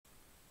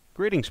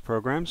Greetings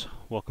programs,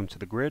 welcome to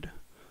the grid.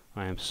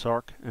 I am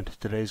Sark and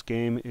today's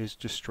game is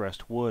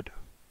Distressed Wood.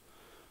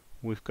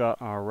 We've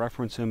got our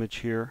reference image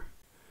here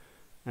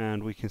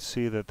and we can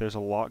see that there's a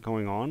lot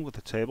going on with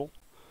the table.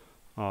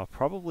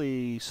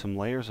 Probably some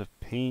layers of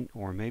paint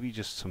or maybe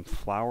just some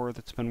flour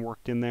that's been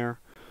worked in there.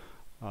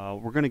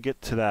 We're going to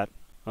get to that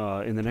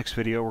in the next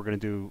video. We're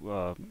going to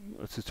do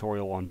a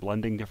tutorial on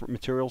blending different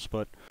materials,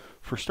 but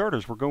for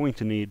starters we're going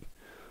to need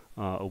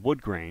a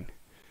wood grain.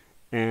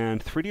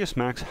 And 3ds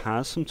Max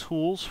has some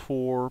tools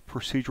for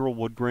procedural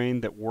wood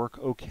grain that work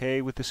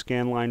okay with the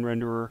scanline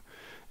renderer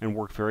and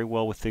work very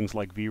well with things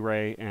like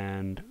V-Ray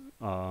and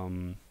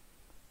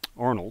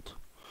Arnold,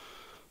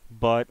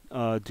 but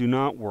do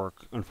not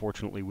work,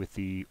 unfortunately, with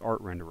the art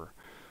renderer.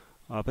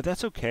 But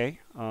that's okay.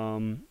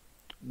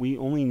 We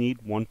only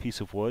need one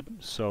piece of wood,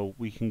 so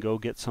we can go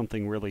get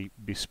something really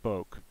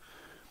bespoke.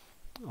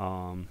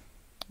 I'm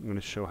going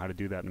to show how to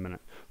do that in a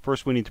minute.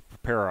 First, we need to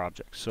prepare our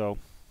object. So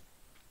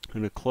I'm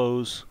going to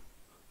close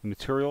the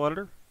material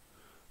editor.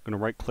 I'm going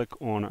to right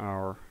click on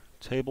our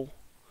table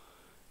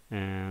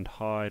and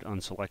hide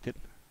unselected.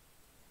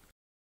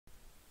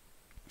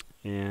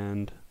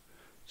 And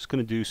just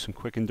going to do some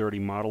quick and dirty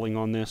modeling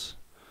on this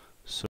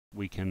so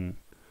we can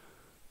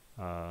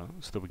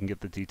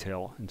get the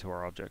detail into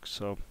our object.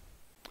 So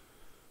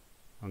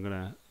I'm going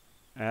to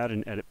add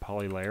an edit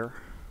poly layer.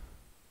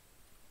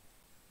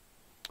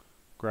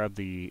 Grab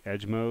the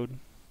edge mode.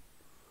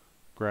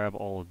 Grab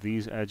all of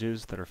these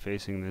edges that are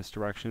facing this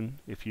direction.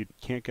 If you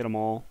can't get them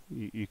all,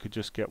 you could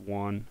just get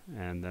one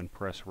and then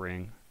press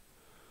ring,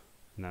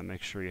 and that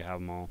makes sure you have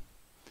them all.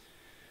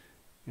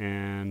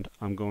 And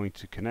I'm going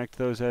to connect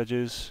those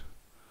edges.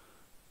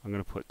 I'm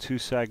going to put two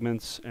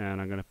segments and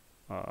I'm going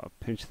to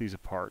pinch these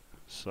apart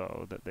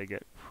so that they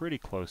get pretty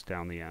close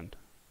down the end.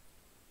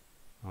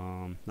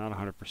 Not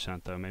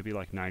 100% though, maybe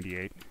like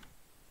 98.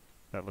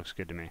 That looks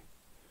good to me.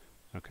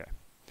 Okay.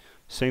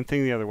 Same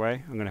thing the other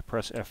way. I'm going to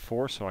press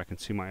F4 so I can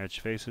see my edge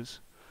faces.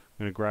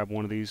 I'm going to grab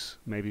one of these,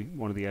 maybe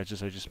one of the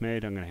edges I just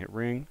made. I'm going to hit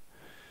ring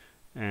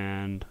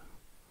and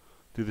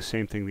do the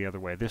same thing the other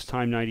way. This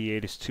time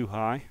 98 is too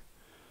high,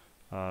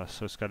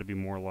 so it's got to be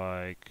more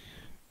like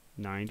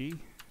 90.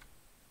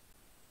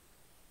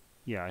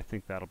 Yeah, I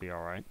think that'll be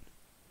alright.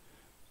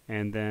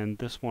 And then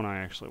this one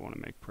I actually want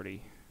to make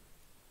pretty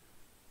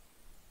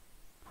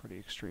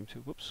extreme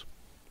too. Whoops,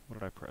 what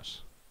did I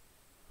press?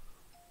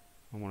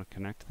 I want to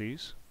connect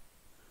these.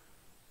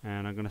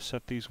 And I'm going to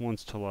set these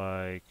ones to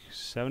like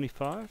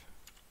 75.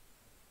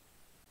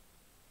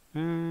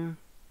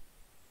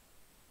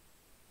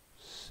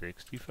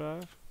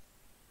 65.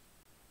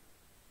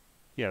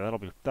 Yeah,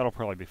 that'll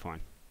probably be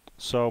fine.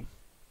 So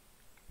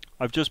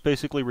I've just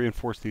basically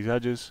reinforced these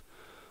edges.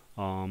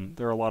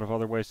 There are a lot of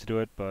other ways to do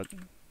it, but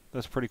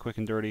that's pretty quick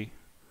and dirty.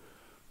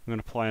 I'm going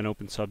to apply an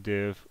open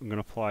subdiv. I'm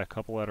going to apply a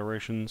couple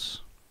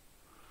iterations.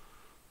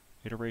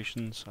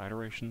 Iterations?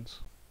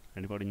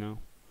 Anybody know?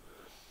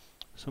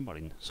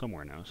 Somebody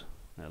somewhere knows.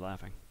 They're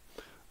laughing.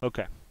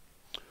 Okay.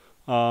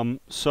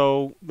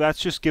 So that's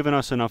just given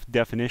us enough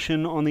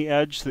definition on the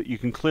edge that you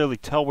can clearly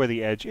tell where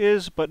the edge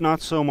is, but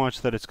not so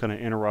much that it's going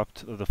to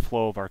interrupt the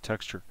flow of our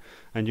texture.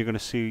 And you're going to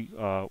see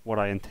what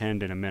I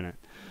intend in a minute.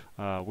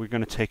 We're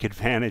going to take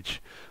advantage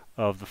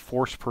of the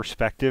force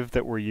perspective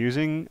that we're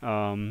using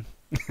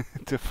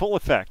to full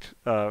effect.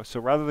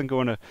 So rather than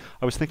going to,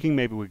 I was thinking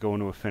maybe we go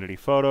into Affinity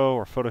Photo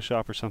or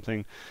Photoshop or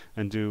something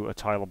and do a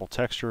tileable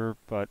texture,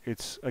 but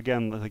it's,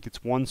 again, like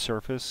it's one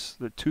surface,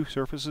 the two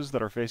surfaces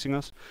that are facing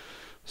us.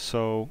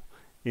 So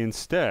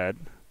instead,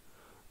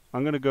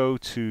 I'm going to go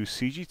to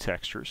CG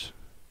Textures.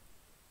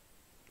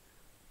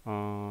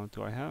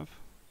 Do I have?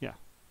 Yeah.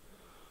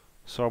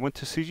 So I went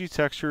to CG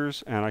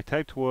Textures and I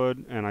typed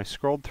wood and I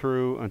scrolled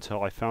through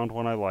until I found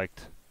one I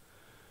liked,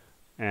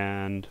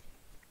 and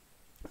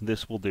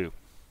this will do.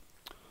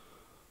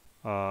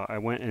 I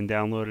went and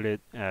downloaded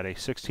it at a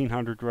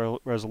 1600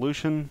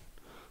 resolution.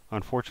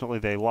 Unfortunately,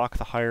 they lock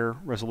the higher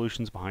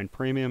resolutions behind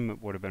premium.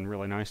 It would have been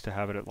really nice to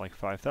have it at like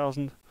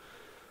 5000.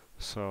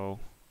 So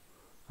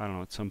I don't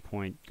know, at some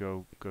point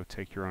go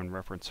take your own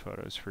reference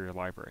photos for your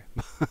library.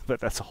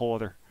 But that's a whole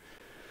other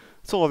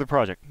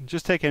project.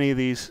 Just take any of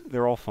these,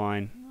 they're all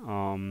fine.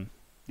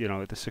 You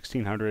know, at the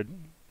 1600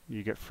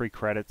 you get free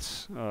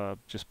credits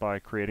just by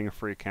creating a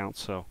free account,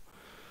 so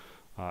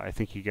I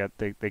think you get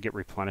they get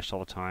replenished all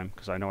the time,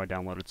 because I know I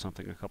downloaded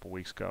something a couple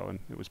weeks ago and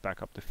it was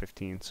back up to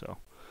 15, so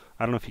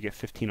I don't know if you get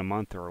 15 a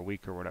month or a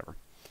week or whatever.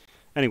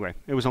 Anyway,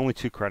 it was only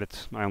 2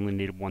 credits. I only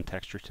needed 1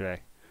 texture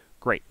today.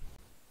 Great.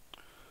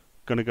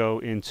 Going to go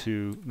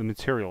into the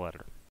material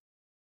editor.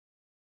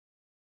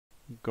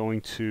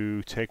 Going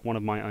to take one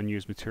of my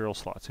unused material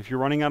slots. If you're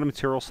running out of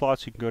material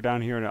slots, you can go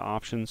down here into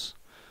options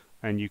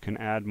and you can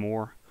add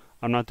more.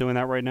 I'm not doing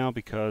that right now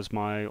because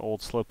my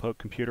old Slowpoke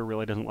computer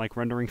really doesn't like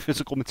rendering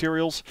physical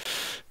materials,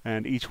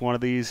 and each one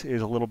of these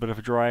is a little bit of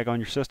a drag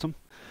on your system.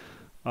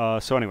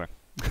 So anyway,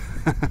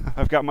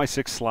 I've got my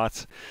 6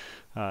 slots.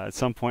 At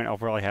some point I'll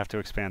probably have to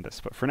expand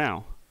this, but for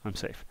now I'm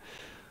safe.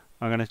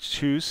 I'm going to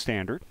choose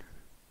standard.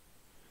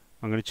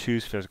 I'm going to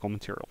choose physical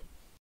material.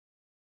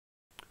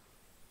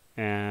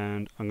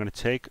 and I'm going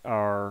to take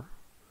our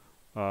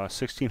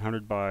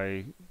 1600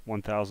 by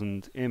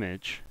 1000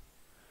 image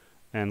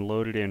and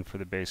load it in for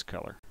the base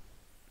color.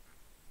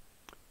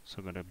 So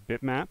I'm going to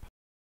bitmap.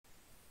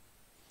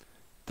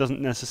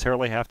 Doesn't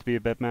necessarily have to be a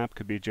bitmap,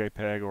 could be a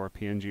JPEG or a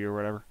PNG or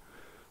whatever.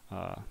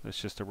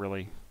 That's just a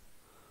really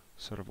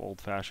sort of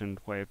old-fashioned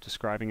way of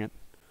describing it.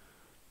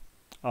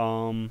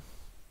 There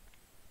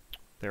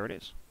it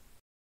is.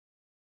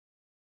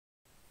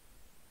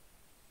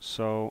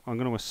 So I'm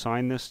going to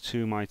assign this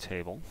to my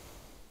table.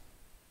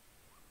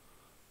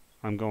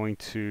 I'm going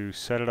to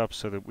set it up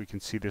so that we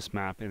can see this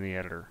map in the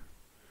editor,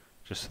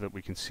 just so that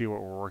we can see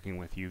what we're working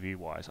with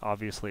UV-wise.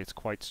 Obviously it's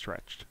quite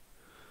stretched,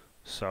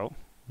 so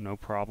no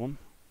problem.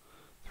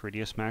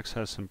 3ds Max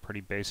has some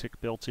pretty basic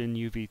built-in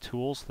UV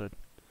tools that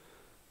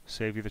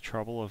save you the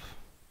trouble of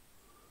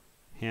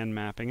hand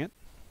mapping it.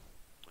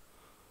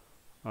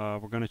 We're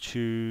going to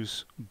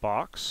choose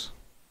box,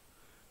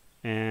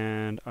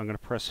 and I'm going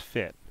to press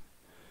fit.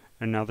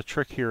 And now the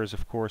trick here is,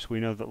 of course, we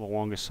know that the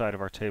longest side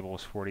of our table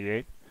is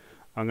 48.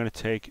 I'm going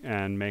to take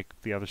and make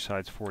the other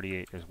sides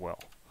 48 as well.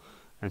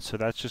 And so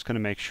that's just going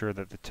to make sure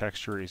that the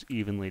texture is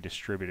evenly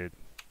distributed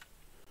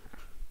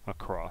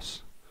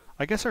across.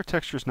 I guess our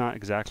texture is not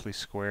exactly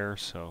square,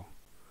 so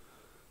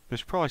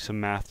there's probably some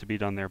math to be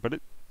done there,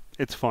 but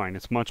it's fine.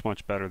 It's much,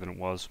 much better than it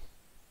was.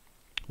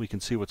 We can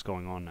see what's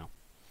going on now.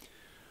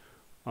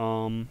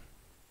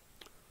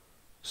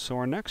 So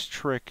our next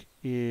trick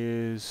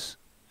is,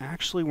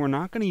 actually we're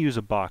not going to use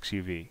a box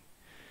UV.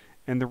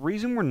 And the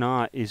reason we're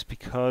not is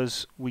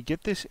because we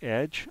get this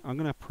edge. I'm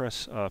going to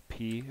press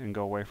P and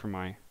go away from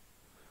my...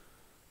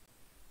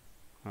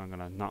 I'm going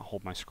to not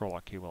hold my scroll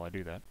lock key while I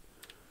do that.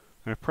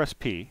 I'm going to press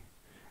P,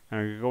 and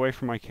I'm going to go away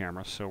from my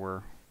camera so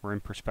we're in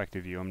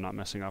perspective view. I'm not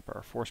messing up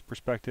our forced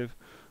perspective.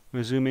 I'm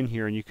going to zoom in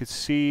here, and you can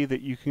see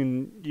that you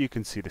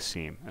can see the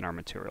seam in our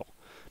material.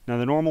 Now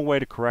the normal way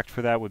to correct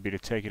for that would be to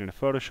take it into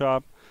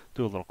Photoshop,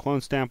 do a little clone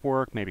stamp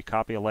work, maybe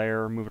copy a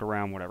layer, move it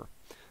around, whatever.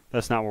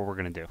 That's not what we're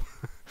going to do.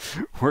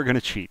 We're going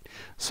to cheat.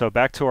 So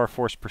back to our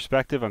forced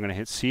perspective, I'm going to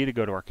hit C to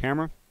go to our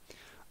camera.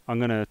 I'm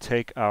going to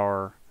take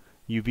our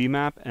UV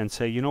map and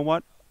say, you know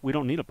what? We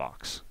don't need a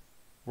box.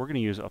 We're going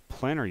to use a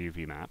planar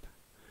UV map.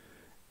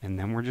 And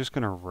then we're just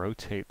going to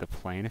rotate the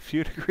plane a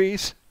few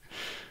degrees.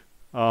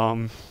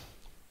 And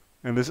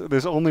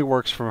this only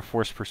works from a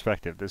forced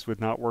perspective. This would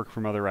not work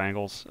from other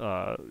angles.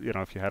 You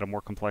know, if you had a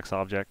more complex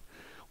object.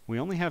 We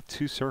only have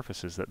 2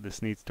 surfaces that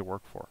this needs to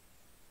work for.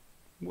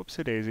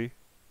 Whoops-a-daisy.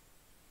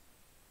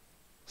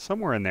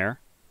 Somewhere in there.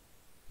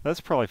 That's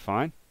probably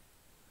fine.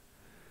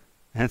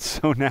 And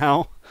so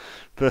now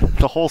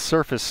the whole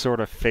surface sort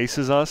of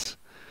faces us,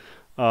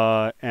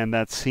 and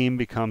that seam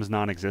becomes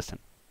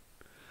non-existent.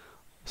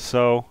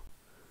 So,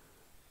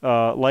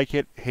 like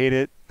it, hate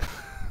it,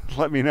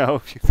 let me know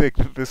if you think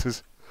that this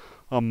is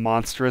a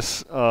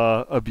monstrous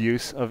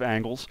abuse of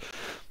angles,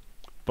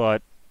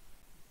 but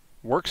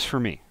works for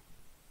me.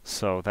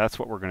 So that's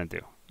what we're going to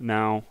do.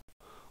 Now,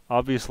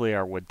 obviously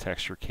our wood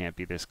texture can't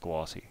be this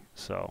glossy,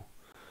 so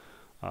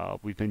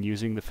we've been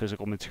using the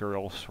physical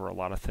materials for a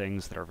lot of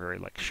things that are very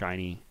like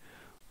shiny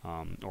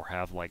or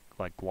have like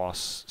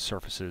gloss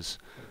surfaces.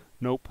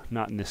 Nope,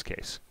 not in this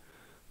case.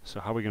 So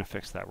how are we going to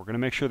fix that? We're going to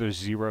make sure there's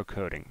 0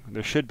 coating.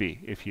 There should be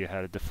if you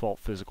had a default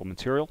physical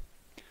material.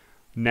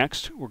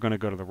 Next, we're going to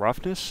go to the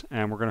roughness,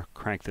 and we're going to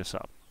crank this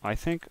up. I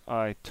think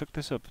I took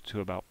this up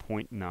to about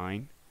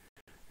 0.9,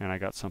 and I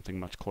got something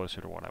much closer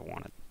to what I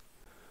wanted.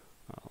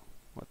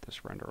 Let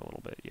this render a little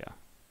bit. Yeah,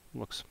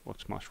 looks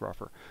much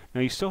rougher.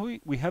 Now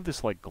we have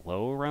this like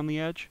glow around the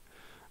edge,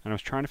 and I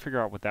was trying to figure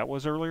out what that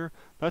was earlier.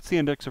 That's the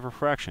index of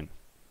refraction.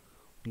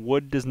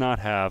 Wood does not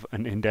have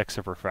an index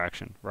of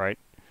refraction, right?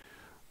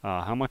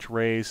 How much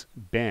rays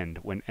bend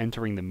when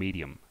entering the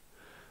medium?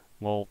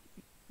 Well,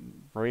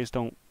 rays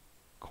don't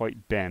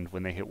quite bend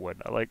when they hit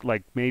wood. Like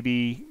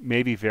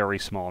maybe very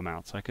small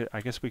amounts.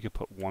 I guess we could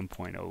put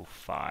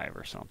 1.05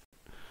 or something.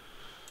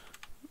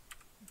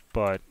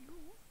 But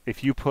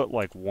if you put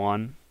like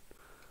 1,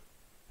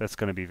 that's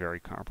going to be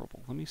very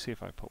comparable. Let me see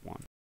if I put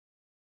 1.05.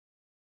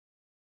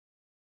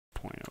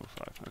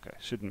 Okay,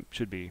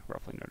 should be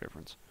roughly no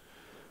difference.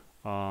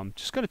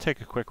 Just going to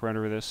take a quick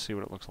render of this, see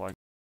what it looks like.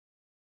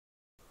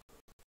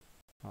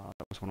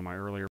 That was one of my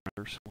earlier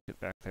renders. We'll get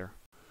back there.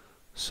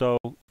 So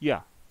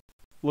yeah,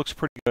 looks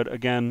pretty good.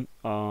 Again,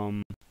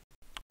 we're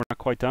not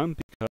quite done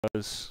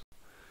because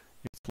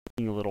it's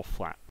looking a little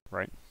flat,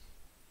 right?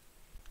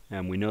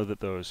 And we know that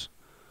those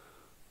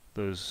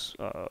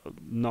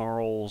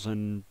gnarls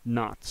and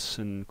knots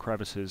and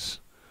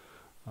crevices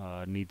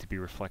need to be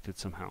reflected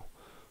somehow.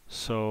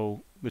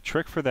 So the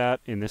trick for that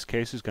in this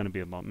case is going to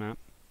be a bump map.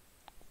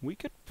 We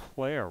could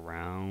play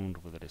around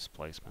with a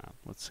displace map.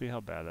 Let's see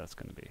how bad that's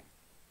going to be.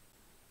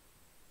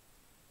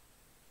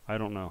 I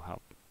don't know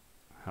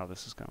how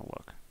this is going to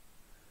look.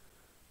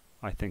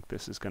 I think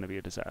this is going to be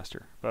a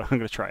disaster, but I'm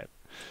going to try it.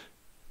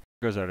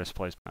 Here goes our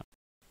displace map.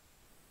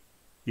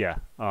 Yeah,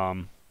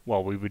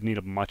 well, we would need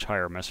a much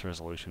higher mesh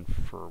resolution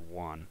for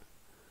 1.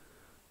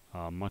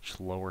 Much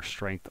lower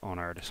strength on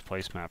our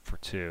displace map for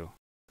 2.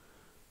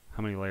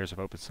 How many layers of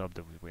open sub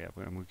do we have?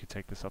 And we could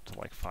take this up to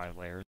like 5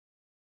 layers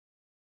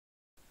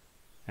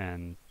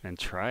and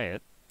try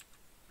it.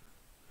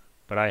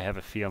 But I have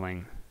a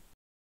feeling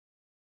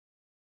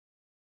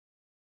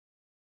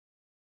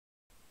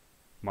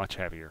much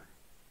heavier.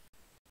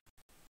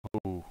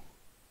 Ooh.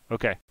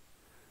 Okay.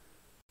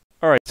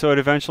 Alright, so it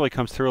eventually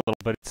comes through a little,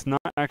 but it's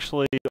not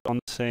actually on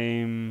the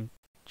same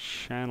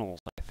channels,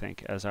 I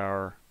think, as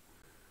our...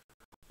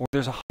 Or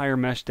there's a higher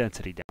mesh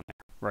density down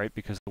there, right?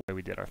 Because of the way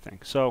we did our thing.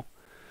 So,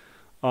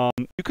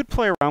 you could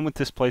play around with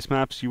displace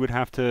maps. You would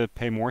have to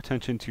pay more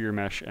attention to your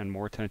mesh and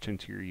more attention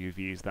to your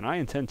UVs than I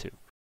intend to.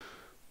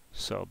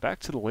 So, back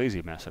to the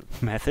lazy method.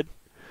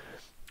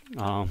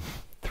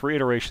 3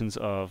 iterations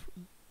of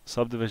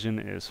subdivision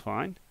is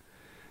fine.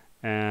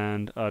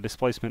 And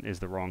displacement is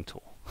the wrong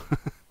tool.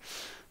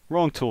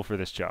 Wrong tool for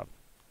this job.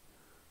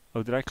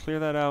 Oh, did I clear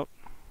that out?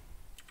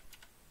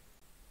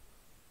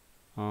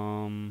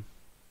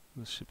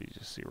 This should be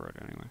just zeroed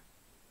anyway.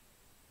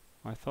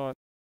 I thought...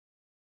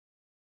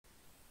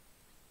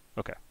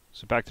 Okay,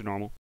 so back to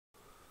normal.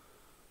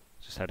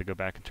 Just had to go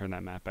back and turn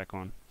that map back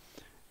on.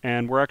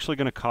 And we're actually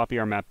going to copy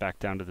our map back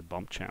down to the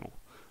bump channel.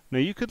 Now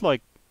you could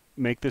like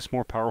make this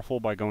more powerful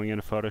by going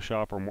into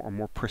Photoshop, or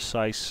more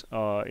precise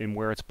in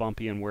where it's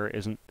bumpy and where it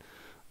isn't.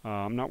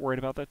 I'm not worried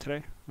about that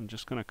today. I'm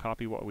just going to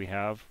copy what we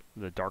have.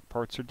 The dark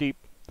parts are deep.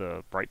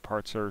 The bright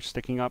parts are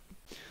sticking up.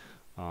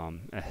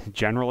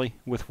 Generally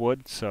with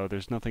wood, so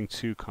there's nothing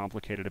too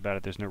complicated about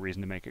it. There's no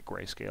reason to make it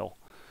grayscale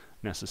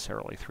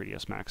necessarily.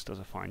 3ds Max does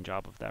a fine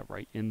job of that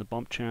right in the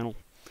bump channel.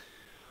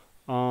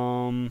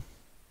 So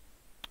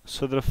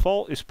the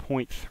default is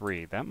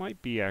 0.3. That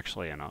might be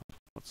actually enough.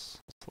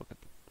 Let's look at...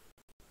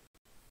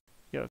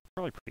 Yeah, that's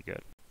probably pretty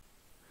good.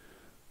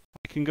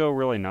 I can go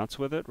really nuts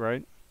with it,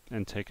 right?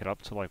 And take it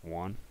up to like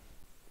 1.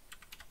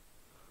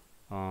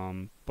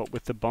 But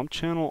with the bump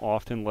channel,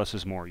 often less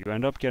is more. You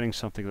end up getting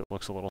something that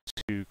looks a little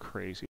too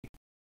crazy.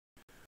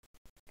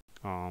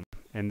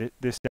 And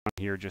this down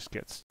here just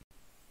gets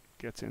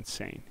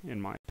insane, in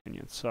my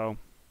opinion. So,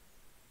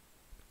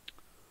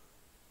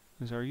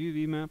 is our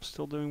UV map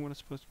still doing what it's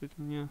supposed to be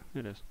doing? Yeah,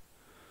 it is.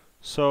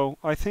 So,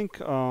 I think,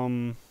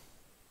 I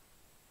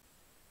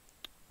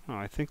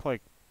think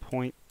like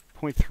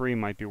 0.3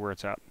 might be where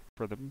it's at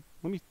for the...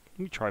 Let me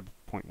try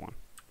 0.1.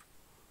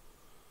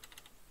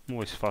 I'm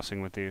always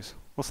fussing with these.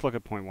 Let's look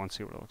at 0.1,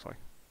 see what it looks like.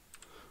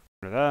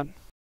 Rid of that.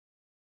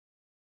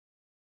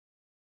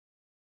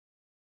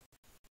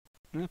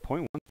 Yeah,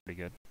 0.1 is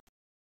pretty good.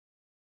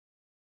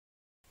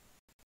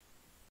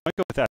 Might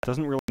go with that.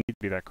 Doesn't really need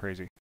to be that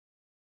crazy.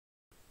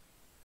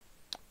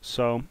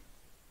 So,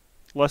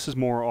 less is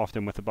more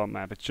often with the bump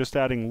map. It's just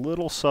adding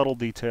little subtle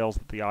details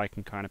that the eye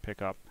can kind of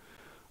pick up.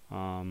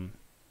 And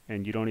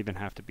you don't even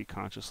have to be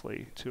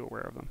consciously too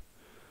aware of them.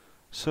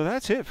 So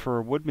that's it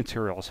for wood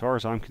material as far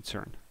as I'm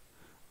concerned.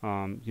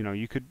 You know,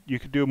 you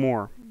could do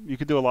more. You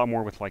could do a lot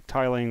more with like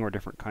tiling or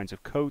different kinds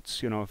of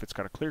coats, you know, if it's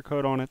got a clear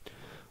coat on it.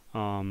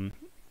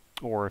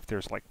 Or if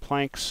there's like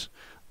planks,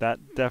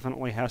 that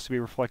definitely has to be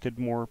reflected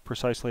more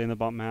precisely in the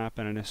bump map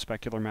and in a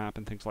specular map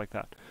and things like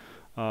that.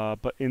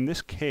 But in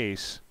this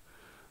case,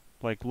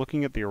 like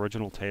looking at the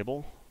original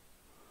table,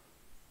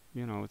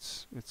 you know,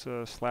 it's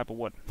a slab of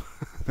wood.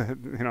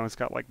 You know, it's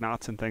got like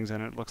knots and things in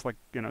it. It looks like,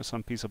 you know,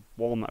 some piece of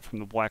walnut from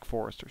the Black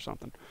Forest or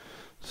something.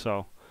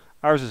 So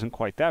ours isn't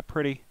quite that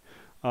pretty,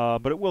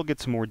 but it will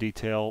get some more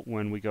detail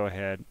when we go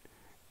ahead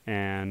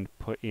and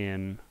put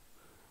in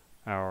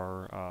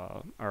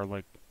our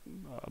like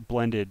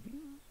blended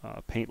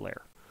paint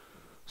layer.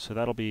 So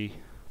that'll be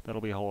a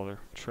whole other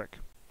trick.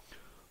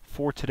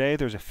 For today,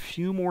 there's a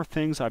few more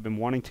things I've been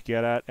wanting to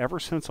get at. Ever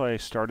since I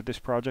started this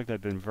project,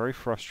 I've been very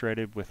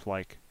frustrated with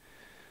like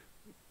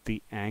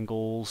the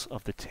angles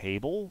of the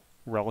table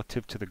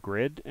relative to the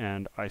grid,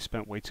 and I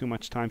spent way too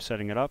much time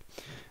setting it up,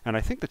 and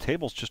I think the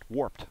table's just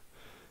warped.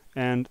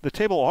 And the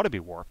table ought to be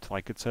warped,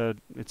 like it's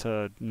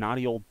a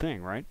knotty old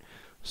thing, right?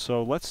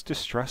 So let's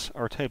distress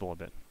our table a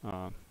bit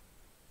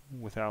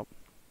without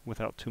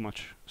too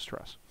much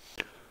stress.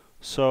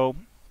 So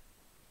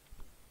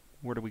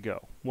where do we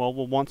go? Well,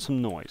 we'll want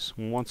some noise.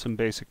 We'll want some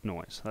basic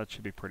noise. That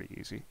should be pretty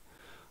easy.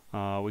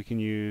 We can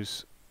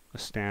use a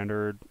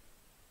standard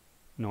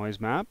noise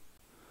map.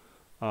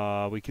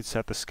 We could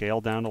set the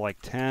scale down to like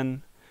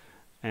 10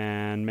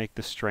 and make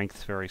the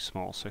strength very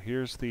small. So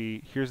here's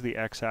the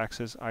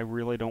x-axis. I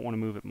really don't want to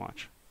move it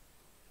much.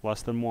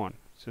 Less than 1.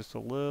 It's just a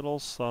little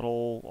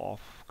subtle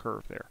off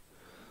curve there.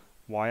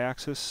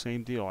 Y-axis,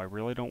 same deal. I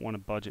really don't want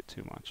to budge it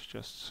too much.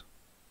 Just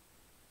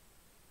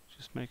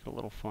make it a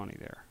little funny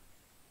there.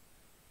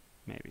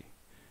 Maybe.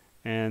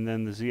 And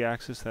then the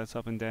z-axis, that's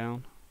up and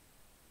down.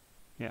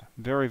 Yeah,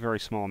 very, very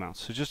small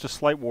amounts. So just a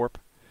slight warp.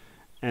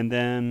 And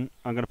then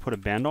I'm going to put a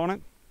bend on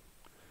it.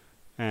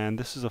 And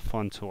this is a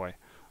fun toy.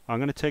 I'm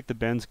going to take the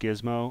bends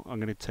gizmo. I'm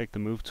going to take the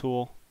move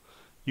tool.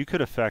 You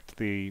could affect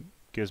the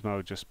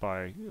gizmo just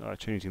by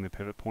changing the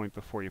pivot point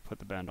before you put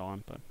the bend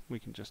on, but we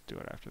can just do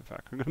it after the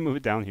fact. I'm going to move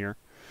it down here.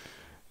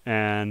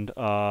 And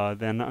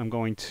then I'm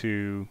going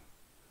to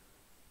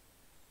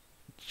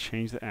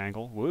change the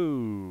angle.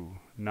 Woo!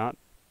 Not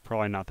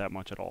Probably not that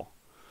much at all.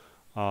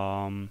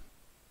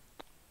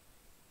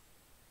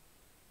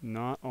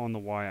 Not on the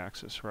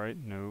y-axis, right?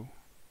 No.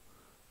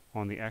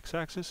 On the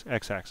x-axis?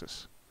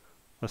 X-axis.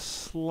 A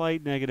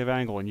slight negative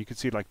angle, and you can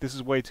see like this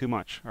is way too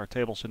much. Our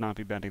table should not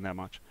be bending that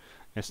much.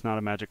 It's not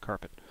a magic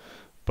carpet.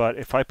 But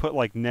if I put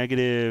like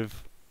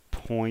negative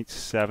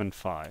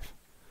 0.75,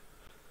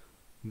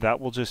 that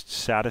will just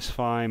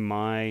satisfy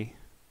my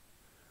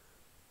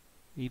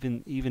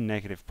even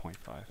negative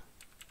 0.5.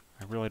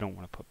 I really don't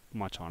want to put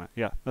much on it.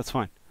 Yeah, that's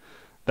fine.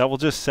 That will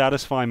just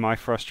satisfy my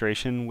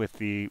frustration with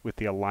the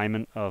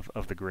alignment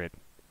of the grid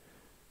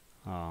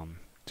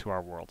to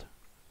our world.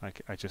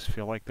 I just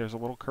feel like there's a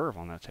little curve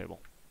on that table.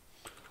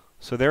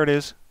 So there it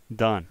is,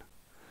 done.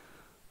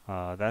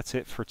 That's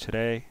it for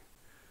today.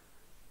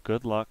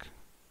 Good luck.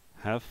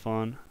 Have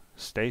fun.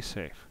 Stay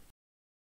safe.